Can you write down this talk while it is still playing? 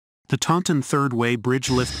The Taunton Third Way Bridge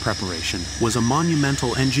lift preparation was a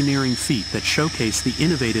monumental engineering feat that showcased the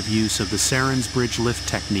innovative use of the Sarens bridge lift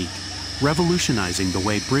technique, revolutionizing the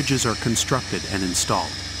way bridges are constructed and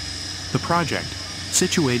installed. The project,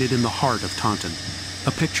 situated in the heart of Taunton,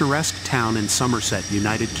 a picturesque town in Somerset,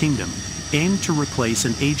 United Kingdom, aimed to replace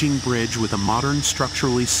an aging bridge with a modern,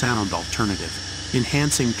 structurally sound alternative,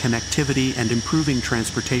 enhancing connectivity and improving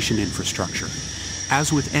transportation infrastructure.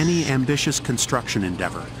 As with any ambitious construction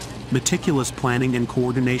endeavor, meticulous planning and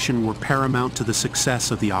coordination were paramount to the success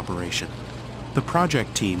of the operation. The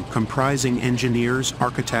project team, comprising engineers,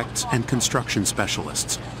 architects, and construction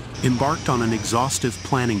specialists, embarked on an exhaustive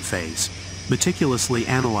planning phase, meticulously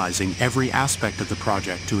analyzing every aspect of the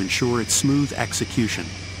project to ensure its smooth execution.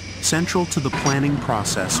 Central to the planning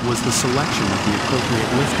process was the selection of the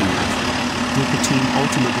appropriate lifting method, with the team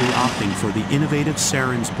ultimately opting for the innovative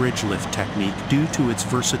Sarens bridge lift technique due to its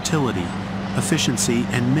versatility, efficiency,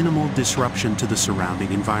 and minimal disruption to the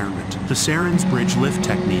surrounding environment. The Sarens bridge lift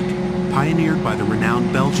technique, pioneered by the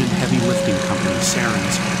renowned Belgian heavy lifting company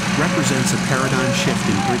Sarens, represents a paradigm shift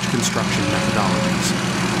in bridge construction methodologies.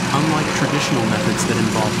 Unlike traditional methods that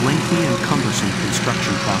involve lengthy and cumbersome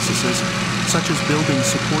construction processes, such as building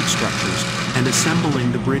support structures and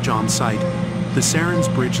assembling the bridge on site, the Sarens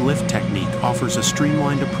bridge lift technique offers a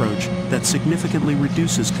streamlined approach that significantly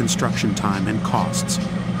reduces construction time and costs.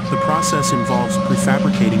 The process involves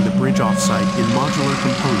prefabricating the bridge off-site in modular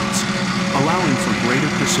components, allowing for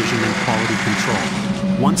greater precision and quality control.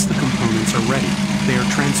 Once the components are ready, they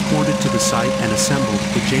are transported to the site and assembled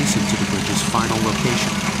adjacent to the bridge's final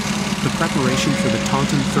location. The preparation for the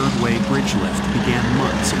Taunton Third Way Bridge lift began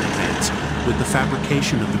months in advance, with the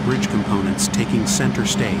fabrication of the bridge components taking center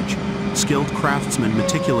stage. Skilled craftsmen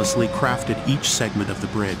meticulously crafted each segment of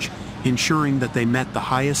the bridge, ensuring that they met the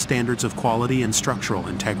highest standards of quality and structural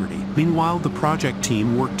integrity. Meanwhile, the project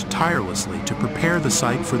team worked tirelessly to prepare the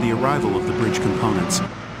site for the arrival of the bridge components,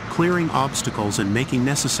 clearing obstacles and making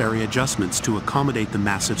necessary adjustments to accommodate the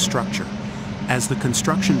massive structure. As the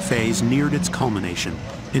construction phase neared its culmination,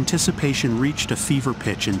 anticipation reached a fever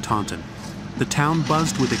pitch in Taunton. The town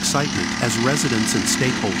buzzed with excitement as residents and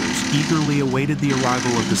stakeholders eagerly awaited the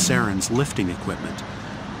arrival of the Sarens lifting equipment.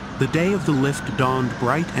 The day of the lift dawned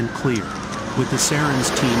bright and clear, with the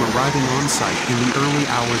Sarens team arriving on site in the early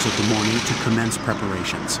hours of the morning to commence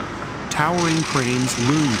preparations. Towering cranes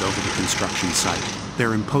loomed over the construction site,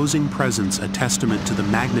 their imposing presence a testament to the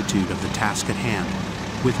magnitude of the task at hand.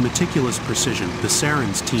 With meticulous precision, the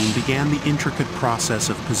Sarens team began the intricate process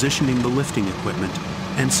of positioning the lifting equipment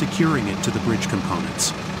and securing it to the bridge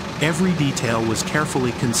components. Every detail was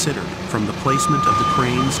carefully considered, from the placement of the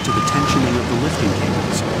cranes to the tensioning of the lifting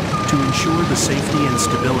cables, to ensure the safety and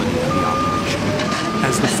stability of the operation.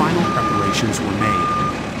 As the final preparations were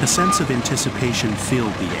made, a sense of anticipation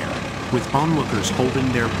filled the air, with onlookers holding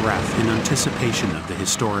their breath in anticipation of the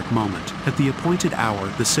historic moment. At the appointed hour,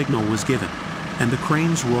 the signal was given, and the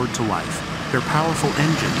cranes roared to life, their powerful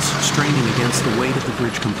engines straining against the weight of the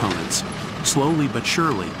bridge components. Slowly but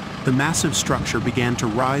surely, the massive structure began to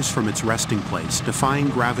rise from its resting place, defying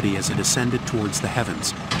gravity as it ascended towards the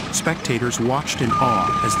heavens. Spectators watched in awe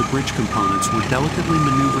as the bridge components were delicately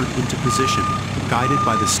maneuvered into position, guided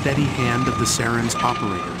by the steady hand of the Sarens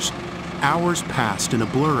operators. Hours passed in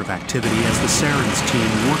a blur of activity as the Sarens team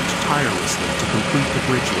worked tirelessly to complete the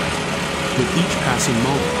bridge lift. With each passing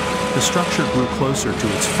moment, the structure grew closer to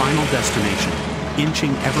its final destination,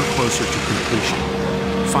 inching ever closer to completion.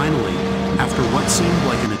 Finally, after what seemed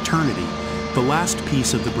like an eternity, the last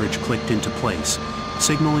piece of the bridge clicked into place,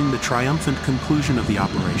 signaling the triumphant conclusion of the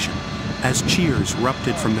operation. As cheers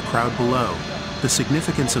erupted from the crowd below, the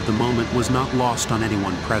significance of the moment was not lost on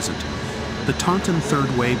anyone present. The Taunton Third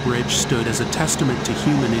Way Bridge stood as a testament to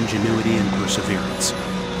human ingenuity and perseverance,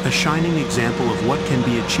 a shining example of what can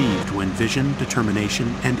be achieved when vision, determination,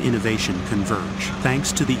 and innovation converge.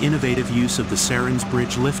 Thanks to the innovative use of the Sarens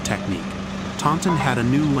bridge lift technique, Taunton had a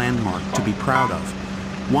new landmark to be proud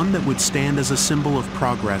of, one that would stand as a symbol of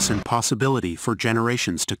progress and possibility for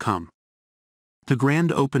generations to come. The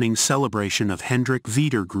grand opening celebration of Hendrik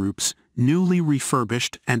Veeder Group's newly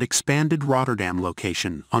refurbished and expanded Rotterdam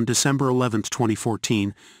location on December 11,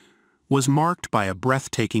 2014, was marked by a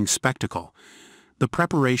breathtaking spectacle: the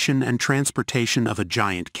preparation and transportation of a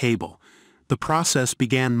giant cable. The process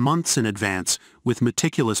began months in advance, with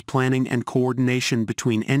meticulous planning and coordination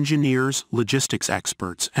between engineers, logistics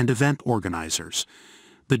experts, and event organizers.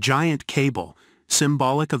 The giant cable,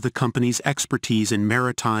 symbolic of the company's expertise in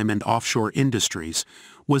maritime and offshore industries,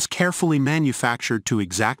 was carefully manufactured to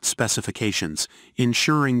exact specifications,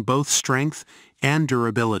 ensuring both strength and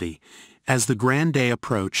durability. As the grand day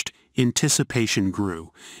approached, anticipation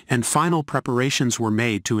grew, and final preparations were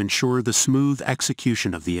made to ensure the smooth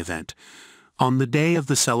execution of the event. On the day of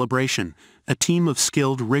the celebration, a team of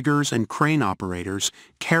skilled riggers and crane operators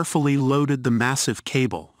carefully loaded the massive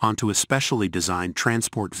cable onto a specially designed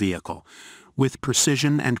transport vehicle. With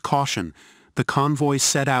precision and caution, the convoy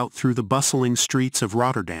set out through the bustling streets of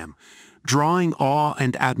Rotterdam, drawing awe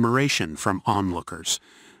and admiration from onlookers.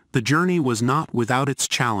 The journey was not without its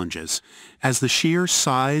challenges, as the sheer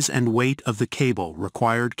size and weight of the cable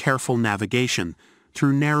required careful navigation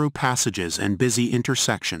through narrow passages and busy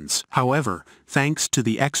intersections. However, thanks to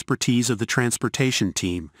the expertise of the transportation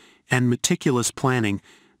team and meticulous planning,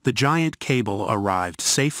 the giant cable arrived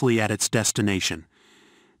safely at its destination.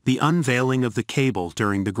 The unveiling of the cable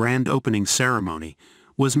during the grand opening ceremony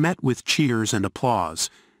was met with cheers and applause,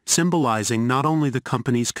 symbolizing not only the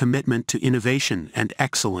company's commitment to innovation and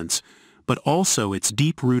excellence, but also its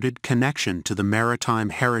deep-rooted connection to the maritime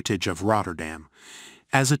heritage of Rotterdam.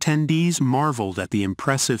 As attendees marveled at the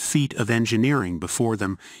impressive feat of engineering before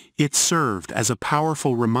them, it served as a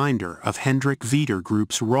powerful reminder of Hendrik Veeder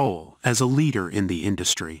Group's role as a leader in the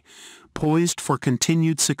industry, poised for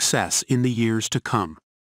continued success in the years to come.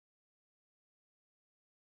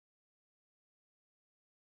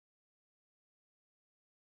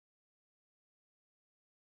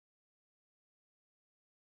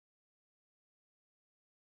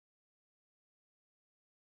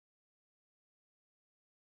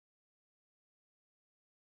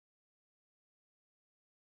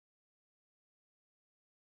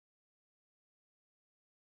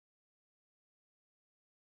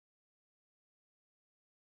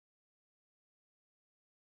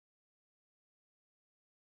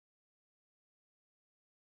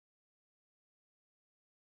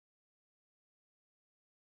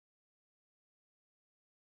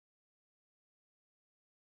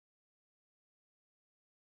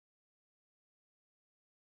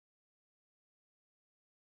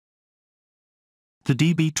 The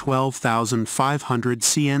DB 12500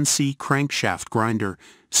 CNC crankshaft grinder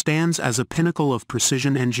stands as a pinnacle of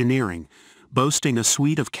precision engineering, boasting a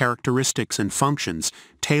suite of characteristics and functions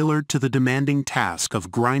tailored to the demanding task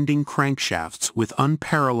of grinding crankshafts with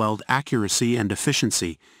unparalleled accuracy and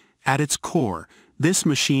efficiency. At its core, this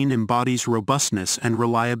machine embodies robustness and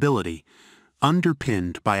reliability,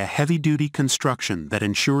 underpinned by a heavy-duty construction that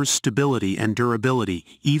ensures stability and durability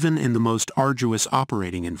even in the most arduous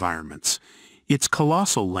operating environments. Its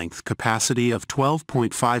colossal length capacity of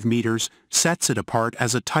 12.5 meters sets it apart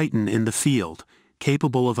as a titan in the field,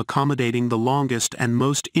 capable of accommodating the longest and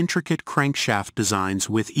most intricate crankshaft designs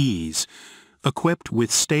with ease. Equipped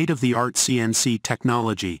with state-of-the-art CNC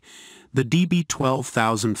technology, the DB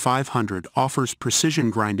 12500 offers precision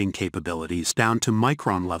grinding capabilities down to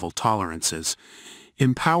micron-level tolerances,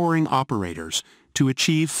 empowering operators to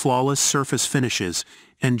achieve flawless surface finishes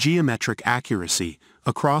and geometric accuracy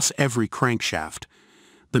across every crankshaft.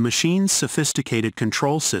 The machine's sophisticated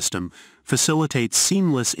control system facilitates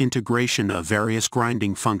seamless integration of various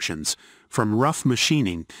grinding functions, from rough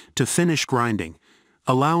machining to finish grinding,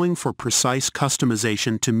 allowing for precise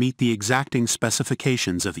customization to meet the exacting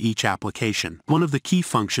specifications of each application. One of the key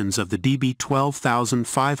functions of the DB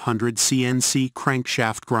 12500 CNC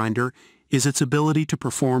crankshaft grinder is its ability to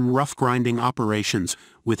perform rough grinding operations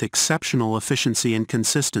with exceptional efficiency and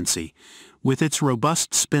consistency. With its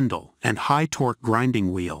robust spindle and high-torque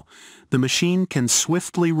grinding wheel, the machine can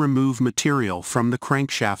swiftly remove material from the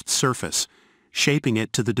crankshaft's surface, shaping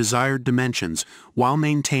it to the desired dimensions while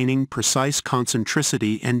maintaining precise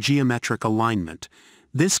concentricity and geometric alignment.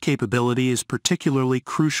 This capability is particularly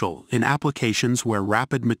crucial in applications where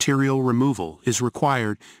rapid material removal is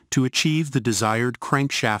required to achieve the desired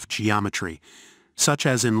crankshaft geometry, such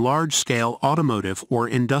as in large-scale automotive or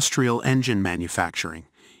industrial engine manufacturing.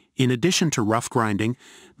 In addition to rough grinding,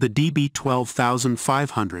 the DB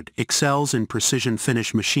 12500 excels in precision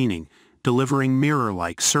finish machining, delivering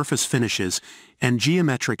mirror-like surface finishes and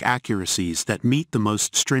geometric accuracies that meet the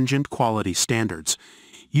most stringent quality standards.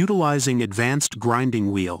 Utilizing advanced grinding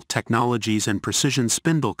wheel technologies and precision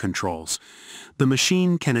spindle controls, the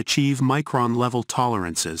machine can achieve micron-level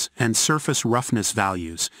tolerances and surface roughness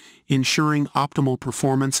values, ensuring optimal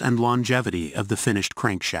performance and longevity of the finished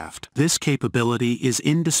crankshaft. This capability is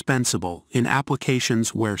indispensable in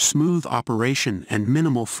applications where smooth operation and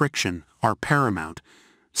minimal friction are paramount,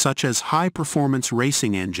 such as high-performance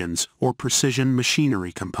racing engines or precision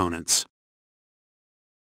machinery components.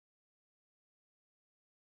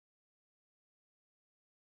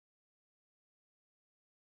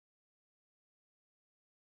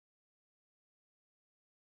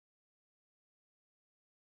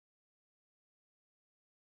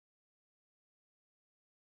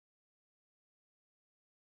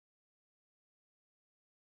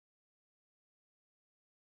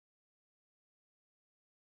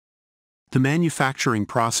 The manufacturing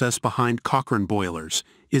process behind Cochran boilers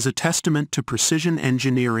is a testament to precision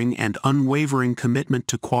engineering and unwavering commitment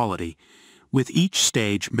to quality, with each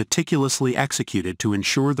stage meticulously executed to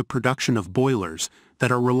ensure the production of boilers that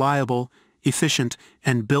are reliable, efficient,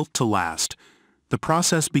 and built to last. The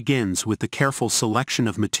process begins with the careful selection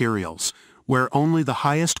of materials, where only the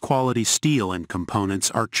highest quality steel and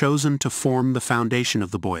components are chosen to form the foundation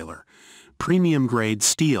of the boiler. Premium-grade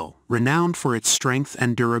steel, renowned for its strength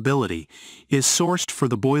and durability, is sourced for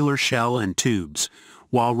the boiler shell and tubes,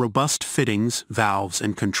 while robust fittings, valves,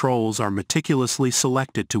 and controls are meticulously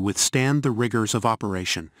selected to withstand the rigors of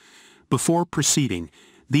operation. Before proceeding,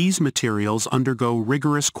 these materials undergo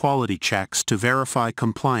rigorous quality checks to verify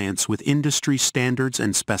compliance with industry standards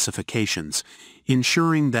and specifications,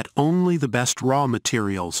 ensuring that only the best raw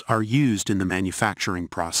materials are used in the manufacturing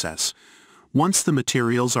process. Once the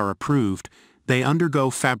materials are approved, they undergo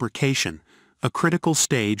fabrication, a critical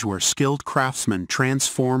stage where skilled craftsmen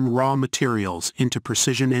transform raw materials into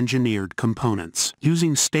precision-engineered components.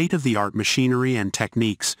 Using state-of-the-art machinery and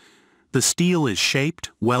techniques, the steel is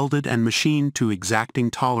shaped, welded, and machined to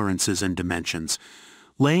exacting tolerances and dimensions,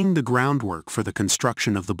 laying the groundwork for the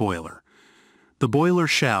construction of the boiler. The boiler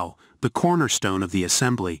shell, the cornerstone of the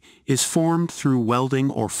assembly, is formed through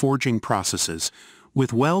welding or forging processes,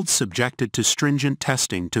 with welds subjected to stringent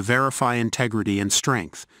testing to verify integrity and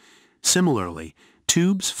strength. Similarly,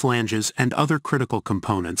 tubes, flanges, and other critical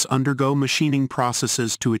components undergo machining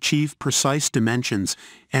processes to achieve precise dimensions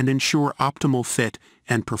and ensure optimal fit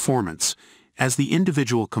and performance. As the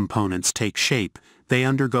individual components take shape, they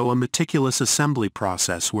undergo a meticulous assembly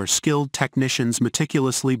process where skilled technicians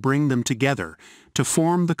meticulously bring them together to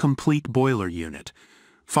form the complete boiler unit.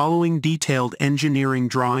 Following detailed engineering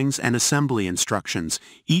drawings and assembly instructions,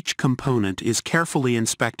 each component is carefully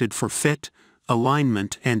inspected for fit,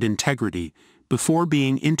 alignment, and integrity before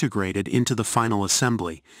being integrated into the final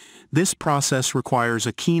assembly. This process requires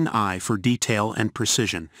a keen eye for detail and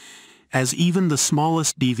precision, as even the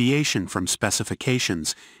smallest deviation from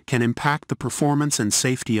specifications can impact the performance and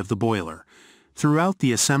safety of the boiler. Throughout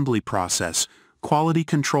the assembly process, quality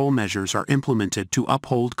control measures are implemented to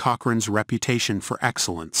uphold Cochran's reputation for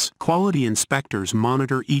excellence. Quality inspectors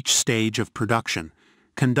monitor each stage of production,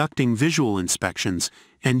 conducting visual inspections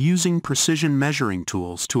and using precision measuring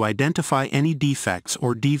tools to identify any defects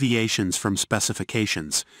or deviations from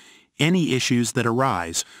specifications. Any issues that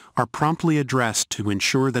arise are promptly addressed to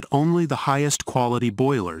ensure that only the highest quality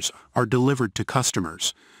boilers are delivered to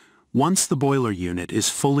customers. Once the boiler unit is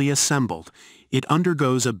fully assembled, it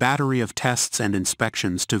undergoes a battery of tests and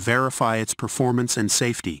inspections to verify its performance and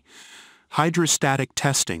safety. Hydrostatic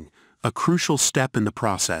testing, a crucial step in the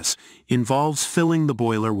process, involves filling the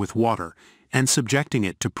boiler with water and subjecting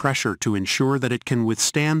it to pressure to ensure that it can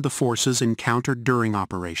withstand the forces encountered during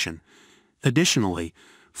operation. Additionally,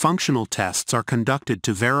 functional tests are conducted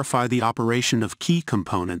to verify the operation of key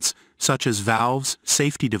components such as valves,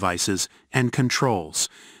 safety devices, and controls.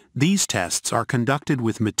 These tests are conducted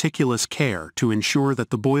with meticulous care to ensure that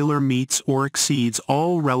the boiler meets or exceeds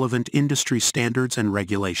all relevant industry standards and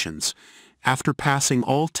regulations. After passing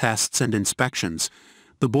all tests and inspections,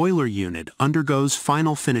 the boiler unit undergoes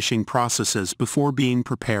final finishing processes before being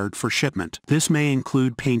prepared for shipment. This may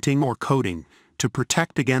include painting or coating to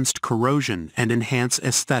protect against corrosion and enhance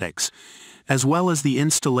aesthetics, as well as the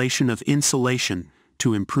installation of insulation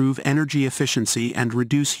to improve energy efficiency and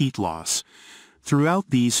reduce heat loss. Throughout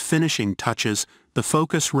these finishing touches, the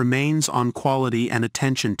focus remains on quality and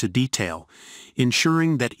attention to detail,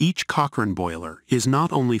 ensuring that each Cochran boiler is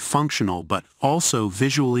not only functional but also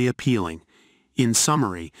visually appealing. In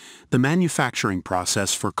summary, the manufacturing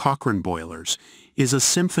process for Cochran boilers is a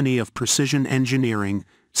symphony of precision engineering,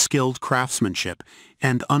 skilled craftsmanship,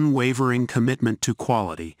 and unwavering commitment to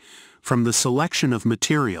quality. From the selection of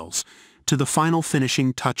materials to the final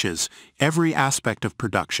finishing touches, every aspect of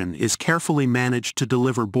production is carefully managed to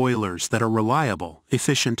deliver boilers that are reliable,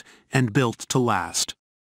 efficient, and built to last.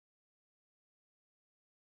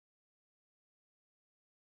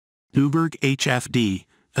 Neuberg HFD,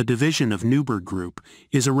 a division of Neuberg Group,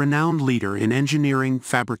 is a renowned leader in engineering,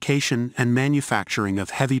 fabrication, and manufacturing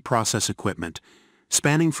of heavy process equipment,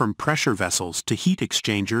 spanning from pressure vessels to heat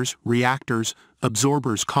exchangers, reactors,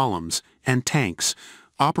 absorbers, columns, and tanks.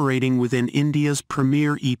 Operating within India's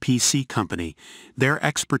premier EPC company, their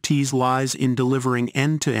expertise lies in delivering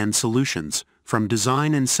end-to-end solutions, from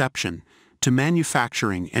design inception to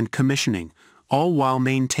manufacturing and commissioning, all while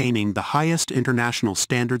maintaining the highest international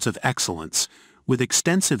standards of excellence. With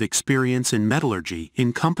extensive experience in metallurgy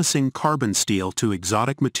encompassing carbon steel to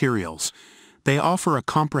exotic materials, They offer a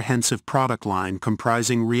comprehensive product line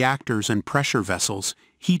comprising reactors and pressure vessels,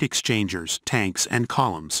 heat exchangers, tanks, and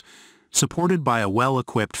columns. Supported by a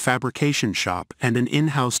well-equipped fabrication shop and an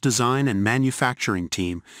in-house design and manufacturing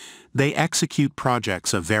team, they execute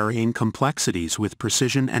projects of varying complexities with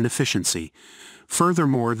precision and efficiency.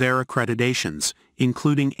 Furthermore, their accreditations,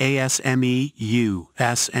 including ASME,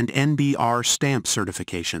 US, and NBR stamp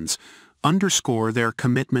certifications, underscore their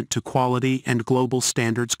commitment to quality and global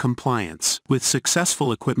standards compliance. With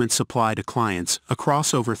successful equipment supply to clients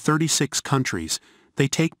across over 36 countries, they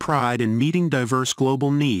take pride in meeting diverse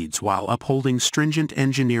global needs while upholding stringent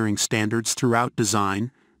engineering standards throughout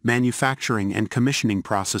design, manufacturing, and commissioning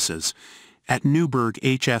processes. At Newburgh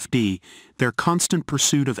HFD, their constant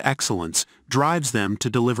pursuit of excellence drives them to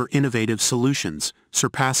deliver innovative solutions,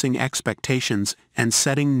 surpassing expectations and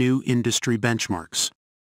setting new industry benchmarks.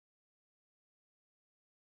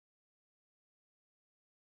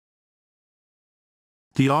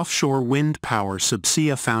 The offshore wind power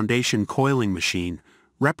Subsea foundation coiling machine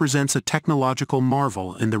represents a technological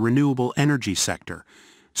marvel in the renewable energy sector,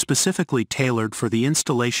 specifically tailored for the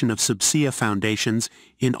installation of subsea foundations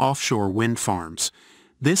in offshore wind farms.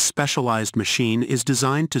 This specialized machine is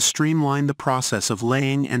designed to streamline the process of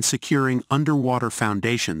laying and securing underwater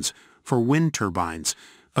foundations for wind turbines,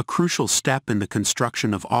 a crucial step in the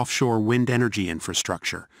construction of offshore wind energy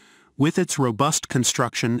infrastructure. With its robust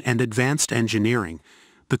construction and advanced engineering,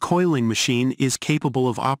 the coiling machine is capable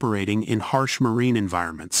of operating in harsh marine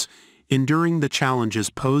environments, enduring the challenges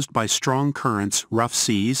posed by strong currents, rough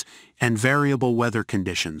seas, and variable weather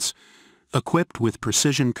conditions. Equipped with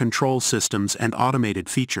precision control systems and automated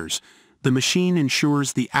features, the machine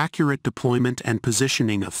ensures the accurate deployment and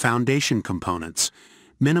positioning of foundation components,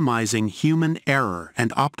 minimizing human error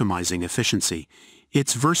and optimizing efficiency.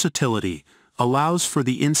 Its versatility allows for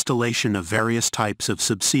the installation of various types of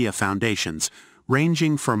subsea foundations,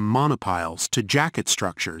 ranging from monopiles to jacket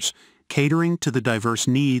structures, catering to the diverse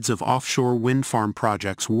needs of offshore wind farm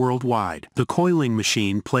projects worldwide. The coiling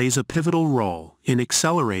machine plays a pivotal role in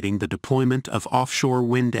accelerating the deployment of offshore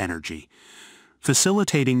wind energy,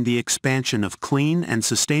 facilitating the expansion of clean and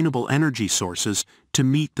sustainable energy sources to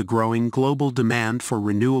meet the growing global demand for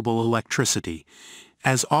renewable electricity.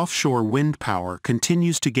 As offshore wind power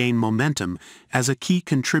continues to gain momentum as a key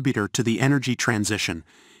contributor to the energy transition,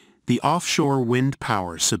 the offshore wind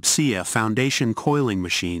power Subsea foundation coiling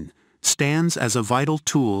machine stands as a vital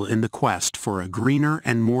tool in the quest for a greener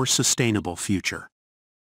and more sustainable future.